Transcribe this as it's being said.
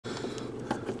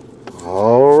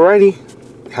Alrighty,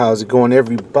 how's it going,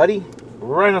 everybody?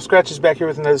 Rhinoscratches back here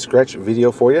with another scratch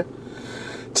video for you.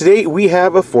 Today we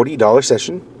have a $40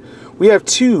 session. We have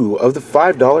two of the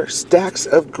 $5 stacks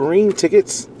of green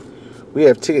tickets. We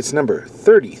have tickets number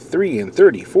 33 and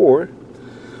 34.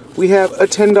 We have a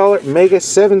 $10 Mega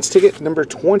 7's ticket number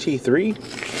 23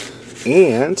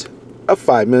 and a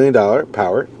 $5 million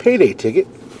Power Payday ticket,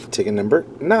 ticket number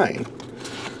 9.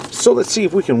 So let's see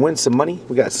if we can win some money.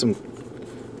 We got some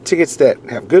tickets that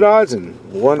have good odds and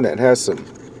one that has some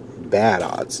bad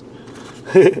odds.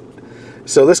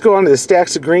 So let's go on to the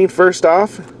stacks of green first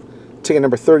off. Ticket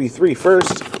number 33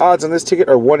 first. Odds on this ticket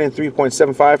are 1 in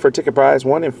 3.75 for a ticket prize,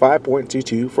 1 in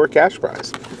 5.22 for a cash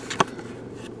prize.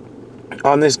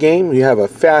 On this game, we have a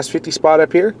fast 50 spot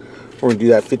up here. We're going to do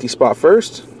that 50 spot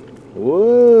first.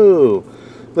 Whoa!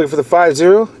 Looking for the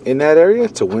 5-0 in that area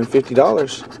to win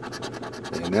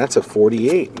 $50. And that's a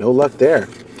 48. No luck there.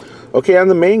 Okay, on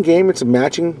the main game, it's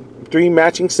a three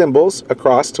matching symbols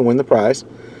across to win the prize.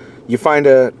 You find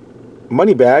a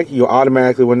money bag, you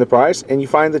automatically win the prize, and you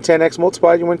find the 10x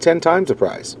multiplier, you win 10 times the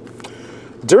prize.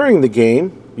 During the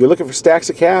game, you're looking for stacks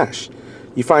of cash.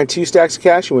 You find 2 stacks of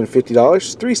cash, you win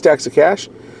 $50. 3 stacks of cash,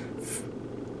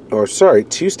 2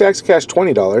 stacks of cash,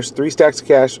 $20. 3 stacks of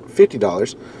cash,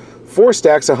 $50. 4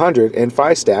 stacks, $100, and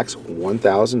 5 stacks,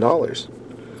 $1,000.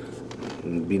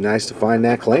 It'd be nice to find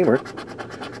that claimer.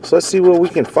 So let's see what we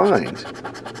can find.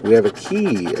 We have a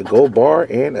key, a gold bar,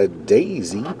 and a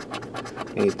daisy.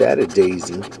 Ain't that a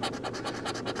daisy?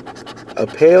 A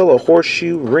pail, a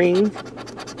horseshoe ring,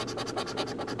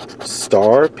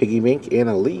 star, piggy bank, and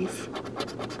a leaf.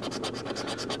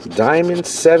 Diamond,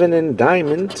 7 and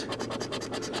diamond.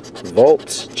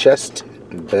 Vault, chest,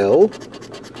 bell.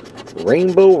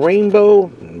 Rainbow,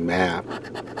 map.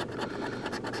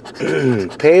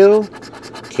 Pail,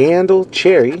 candle,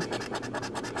 cherry.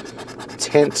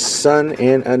 Tent, sun,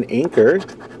 and an anchor.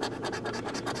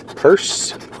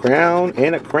 Purse, crown,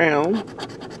 and a crown.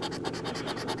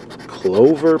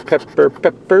 Clover,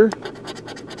 pepper.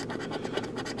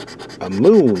 A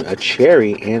moon, a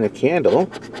cherry, and a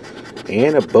candle.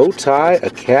 And a bow tie, a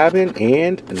cabin,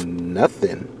 and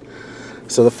nothing.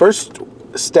 So the first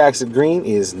stacks of green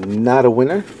is not a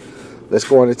winner. Let's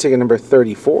go on to ticket number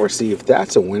 34, see if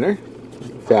that's a winner.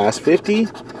 Fast 50.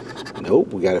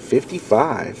 Nope, we got a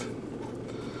 55.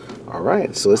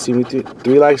 Alright, so let's see. We do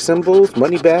 3 like symbols,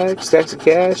 money bag, stacks of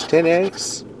cash,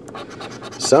 10x.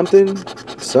 Something.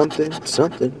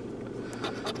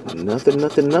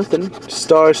 Nothing.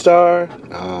 Star.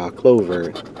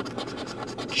 Clover.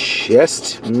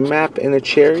 Chest, map, and a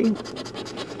cherry.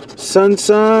 Sun,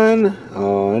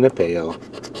 and a pail.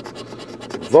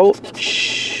 Vault,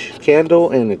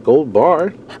 candle, and a gold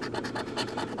bar.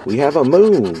 We have a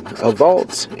moon, a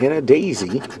vault, and a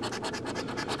daisy.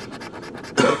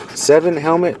 7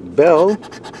 helmet, bell.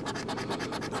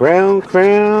 Crown,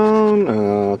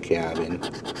 cabin.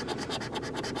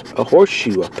 A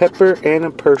horseshoe, a pepper, and a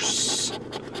purse.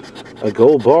 A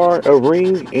gold bar, a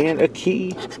ring, and a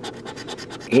key.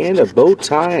 And a bow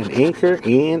tie, an anchor,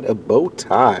 and a bow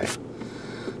tie.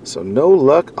 So no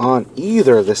luck on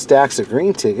either of the stacks of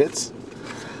green tickets.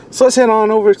 So let's head on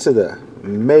over to the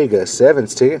Mega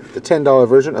 7's ticket, the $10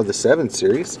 version of the 7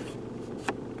 series.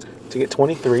 Ticket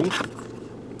 23.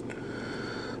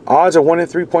 Odds are 1 in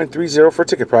 3.30 for a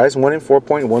ticket prize, 1 in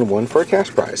 4.11 for a cash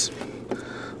prize.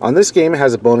 On this game, it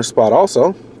has a bonus spot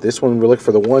also. This one, we look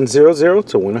for the 1-0-0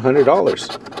 to win $100.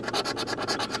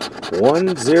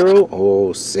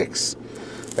 1-0-0-6.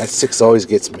 That 6 always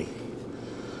gets me.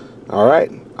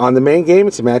 Alright, on the main game,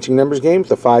 it's a matching numbers game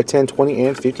with a 5, 10, 20,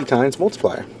 and 50 times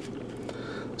multiplier.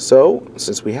 So,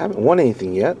 since we haven't won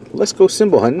anything yet, let's go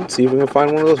symbol hunting, see if we can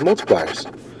find one of those multipliers.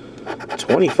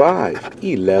 25,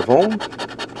 11,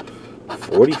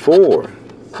 44,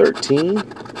 13,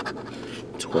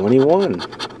 21,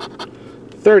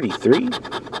 33,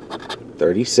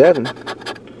 37,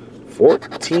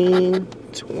 14,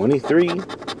 23,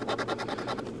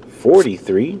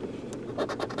 43,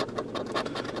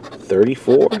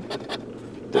 34,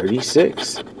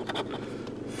 36,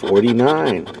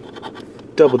 49,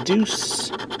 double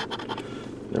deuce,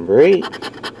 number 8,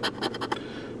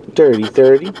 dirty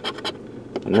 30,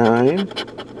 9,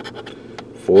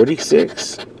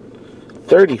 46,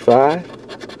 35,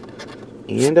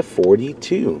 and a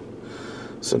 42.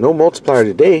 So no multiplier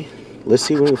today. Let's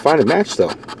see if we can find a match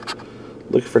though.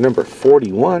 Looking for number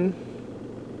 41.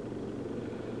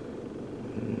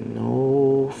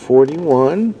 No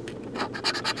 41.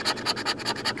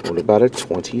 What about a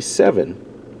 27?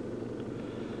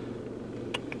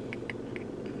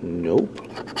 Nope.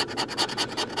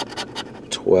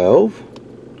 12.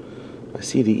 I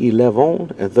see the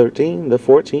 11 and 13, the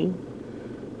 14.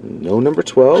 No number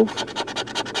 12.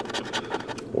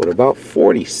 What about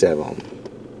 47? I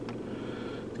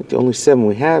think the only 7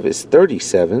 we have is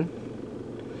 37.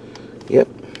 Yep.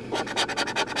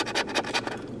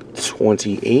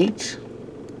 28.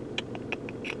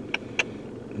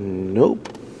 Nope.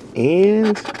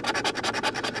 And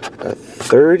a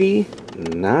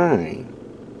 39.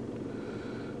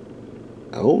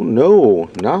 Oh no,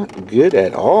 not good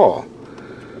at all.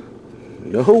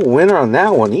 No winner on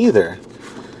that one either.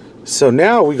 So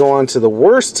now we go on to the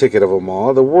worst ticket of them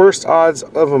all, the worst odds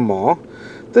of them all,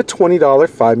 the $20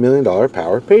 $5 million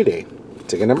power payday.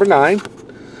 Ticket number 9.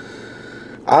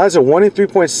 Odds are 1 in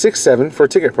 3.67 for a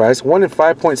ticket price, 1 in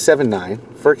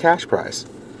 5.79 for a cash prize.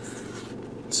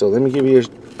 So let me give you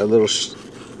a little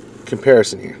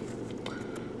comparison here.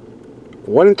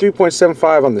 1 in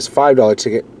 3.75 on this $5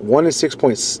 ticket, 1 in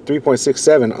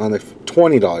 3.67 on the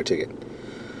 $20 ticket.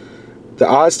 The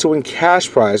odds to win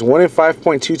cash prize, 1 in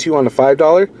 5.22 on the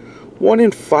 $5, 1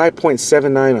 in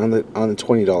 5.79 on the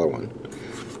 $20 one.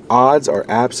 Odds are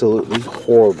absolutely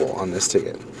horrible on this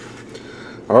ticket.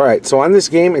 Alright, so on this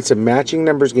game, it's a matching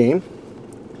numbers game.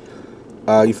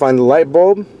 You find the light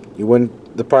bulb, you win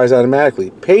the prize automatically.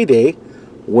 Payday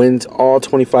wins all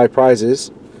 25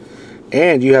 prizes.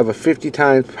 And you have a 50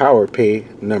 times power pay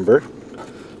number.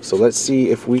 So let's see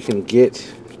if we can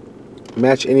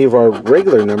match any of our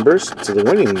regular numbers to the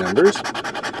winning numbers.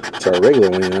 To our regular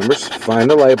winning numbers. Find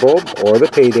the light bulb or the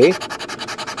payday.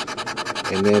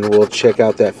 And then we'll check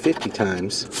out that 50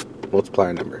 times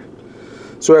multiplier number.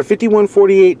 So we're at 51,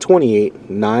 48, 28,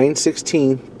 9,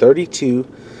 16, 32,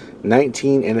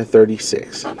 19, and a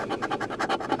 36.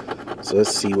 So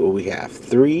let's see what we have.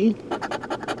 3,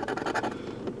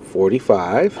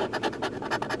 45,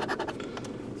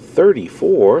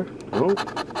 34, oh,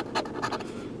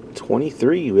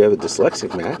 23, we have a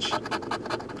dyslexic match,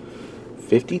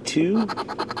 52,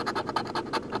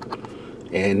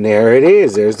 and there it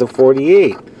is, there's the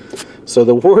 48. So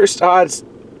the worst odds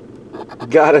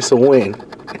got us a win.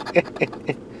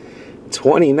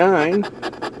 29,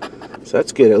 so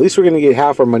that's good. At least we're going to get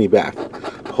half our money back.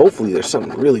 Hopefully there's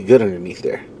something really good underneath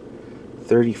there.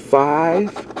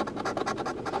 35,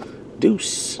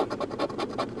 deuce,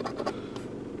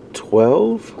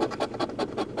 12,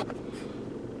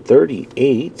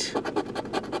 38,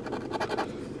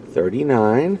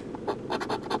 39,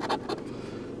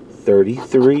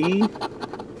 33,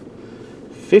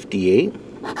 58,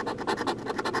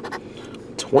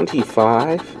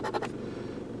 25,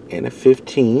 and a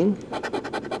 15,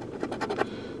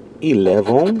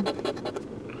 11,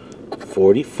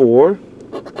 44,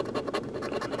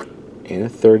 and a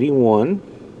 31,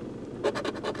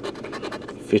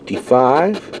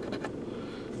 55,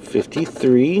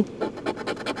 53,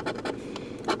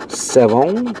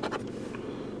 7,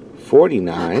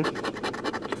 49,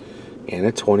 and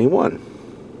a 21.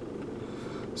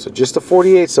 So just a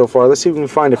 48 so far. Let's see if we can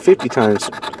find a 50 times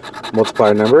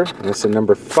multiplier number. And that's the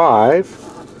number 5.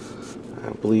 I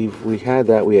believe we had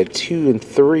that. We had 2 and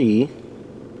 3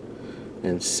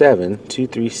 and 7. 2,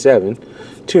 3, 7.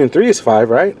 2 and 3 is 5,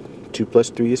 right? 2 plus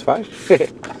 3 is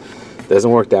 5.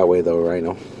 Doesn't work that way though, right?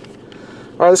 No.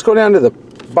 Alright, let's go down to the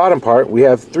bottom part. We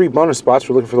have 3 bonus spots.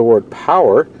 We're looking for the word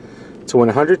power to win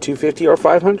 100, 250, or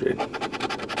 500.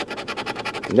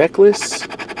 Necklace,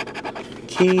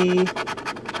 key,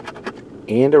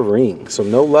 and a ring. So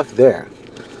no luck there.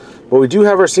 But we do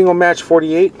have our single match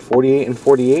 48, 48, and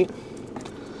 48.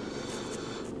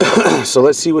 So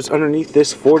let's see what's underneath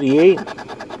this 48.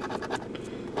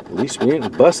 At least we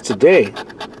didn't bust today.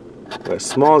 Got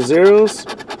small zeros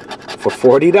for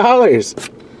 $40.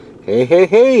 Hey, hey,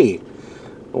 hey.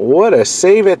 What a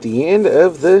save at the end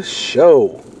of the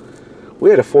show. We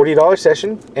had a $40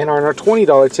 session, and on our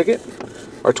 $20 ticket,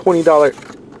 our $20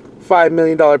 $5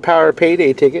 million power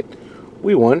payday ticket,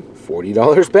 we won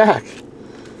 $40 back.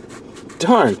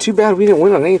 Darn, too bad we didn't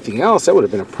win on anything else. That would have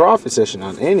been a profit session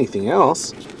on anything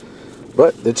else.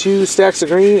 But the 2 stacks of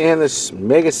green and the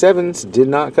Mega 7s did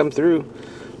not come through.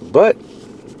 But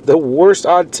the worst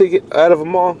odd ticket out of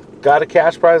them all got a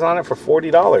cash prize on it for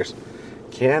 $40.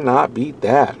 Cannot beat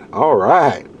that.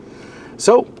 Alright.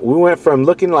 So, we went from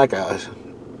looking like a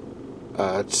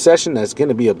session that's going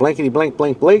to be a blankety blank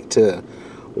blank blank to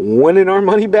winning our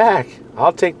money back.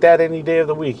 I'll take that any day of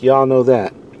the week. Y'all know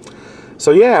that.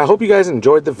 So yeah, I hope you guys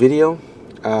enjoyed the video.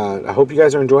 I hope you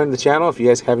guys are enjoying the channel. If you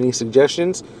guys have any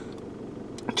suggestions,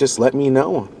 just let me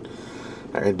know.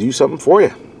 I can do something for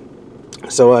you.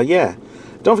 So yeah,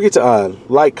 don't forget to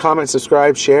like, comment,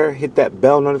 subscribe, share, hit that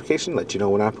bell notification, let you know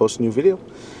when I post a new video.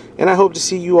 And I hope to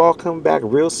see you all come back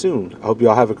real soon. I hope you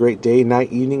all have a great day,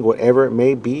 night, evening, whatever it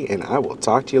may be. And I will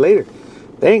talk to you later.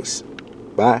 Thanks.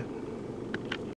 Bye.